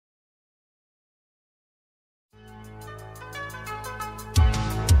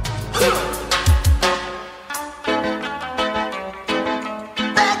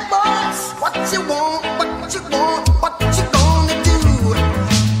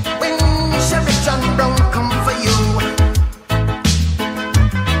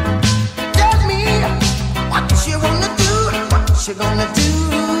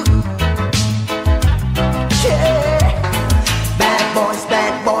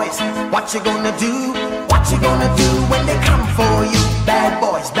boys, what you gonna do? What you gonna do when they come for you? Bad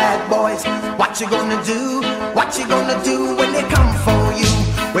boys, what you gonna do? What you gonna do when they come for you?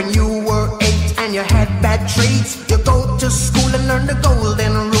 When you were 8 and you had bad traits, you go to school and learn the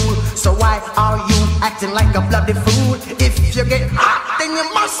golden rule. So why are you acting like a bloody fool? If you get hot, then you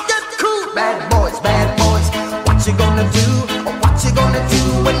must get cool. Bad boys, what you gonna do? What you gonna do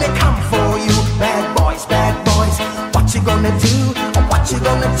when they come for you? Bad boys, what you gonna do? What you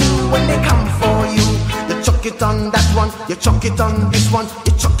gonna do when they come for you? You chuck it on that one, you chuck it on this one,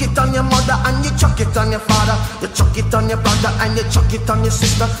 you chuck it on your mother and you chuck it on your father, you chuck it on your brother and you chuck it on your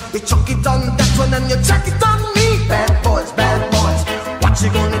sister, you chuck it on that one and you chuck it on me. Bad boys, what you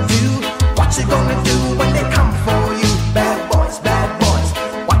gonna do? What you gonna do when they come for you? Bad boys,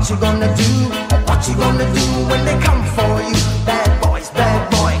 what you gonna do? What you gonna do when they come for you? Bad boys,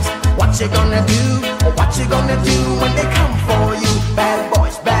 what you gonna do? What you gonna do when they come for you? Bad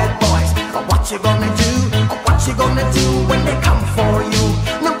boys, what you gonna do? What you gonna do when they come for you?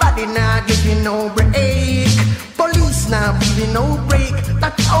 Nobody now give you no break. Police now give you no break.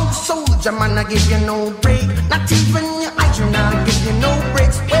 That old soldier man I give you no break. Not even your eyes now give you no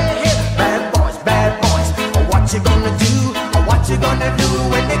breaks. Hey, bad boys, what you gonna do? What you gonna do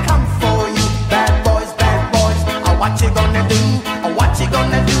when they come for you? Bad boys, what you gonna do? What you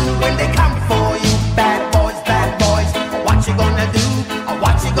gonna do when they come for you? Bad boys, what you gonna do?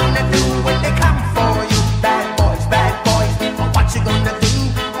 What you gonna do when they come for you? Bad boys, what you gonna do?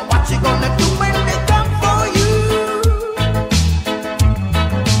 What you gonna do when they come for you?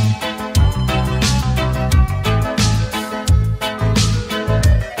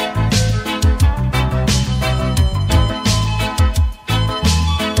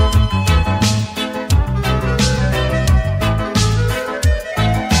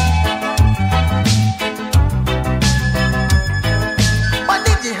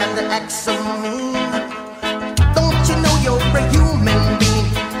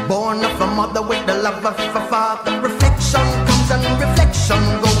 Mother with the love of a father. Reflection comes and reflection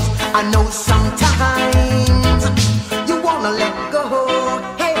goes. I know sometimes you wanna let go.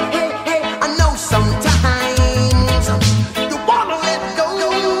 Hey, I know sometimes you wanna let go.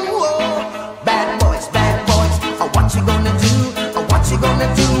 Bad boys, what you gonna do? What you gonna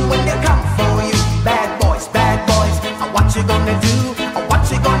do when they come for you? Bad boys, what you gonna do? What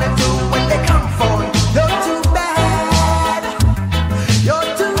you gonna do when they come for you? You're too bad, you're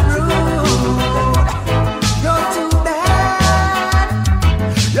too rude, you're too bad,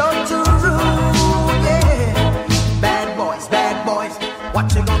 you're too rude, yeah. Bad boys, what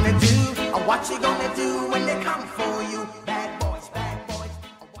you gonna do? What you gonna do when they come for you? Bad boys,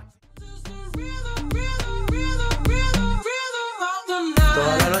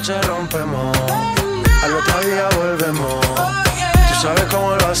 Toda la noche rompemos, al otro día volvemos. Tú sabes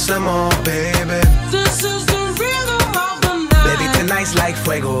cómo lo hacemos, baby. This is the rhythm of the night. Baby, tonight's like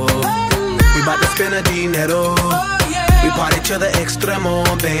fuego. We bout to spend the dinero. We party to the extremo,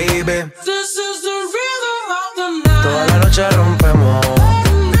 baby. This is the rhythm of the night. Toda la noche rompemos,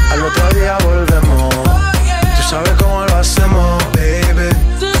 al otro día volvemos. Tú sabes cómo lo hacemos, baby.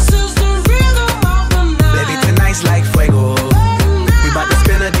 This is the rhythm of the night. Baby, tonight's like fuego. We bout to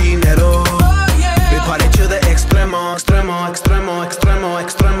spend the dinero. We party to the extremo, extremo, extremo, extremo,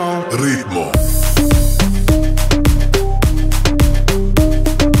 extremo. Ritmo.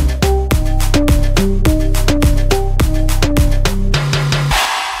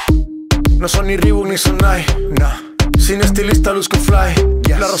 No son ni Reebok ni Sonai, nah. Sin estilista luzco fly,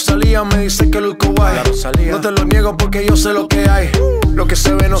 yes. La Rosalía me dice que luzco guay. No te lo niego porque yo sé lo que hay. Lo que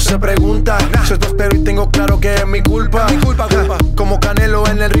se ve no se pregunta, nah. Soy tu espero y tengo claro que es mi culpa. Como Canelo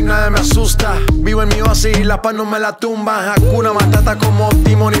en el ring nadie me asusta. Vivo en mi oasis y la paz no me la tumba. Hakuna Matata como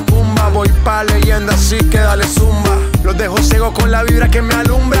Timon y Pumba. Voy pa' leyenda así que dale zumba. Los dejo ciego con la vibra que me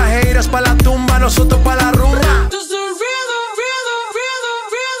alumbra. Haters pa' la tumba, nosotros pa' la rumba. This is the rhythm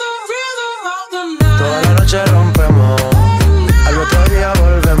of the night. Toda la noche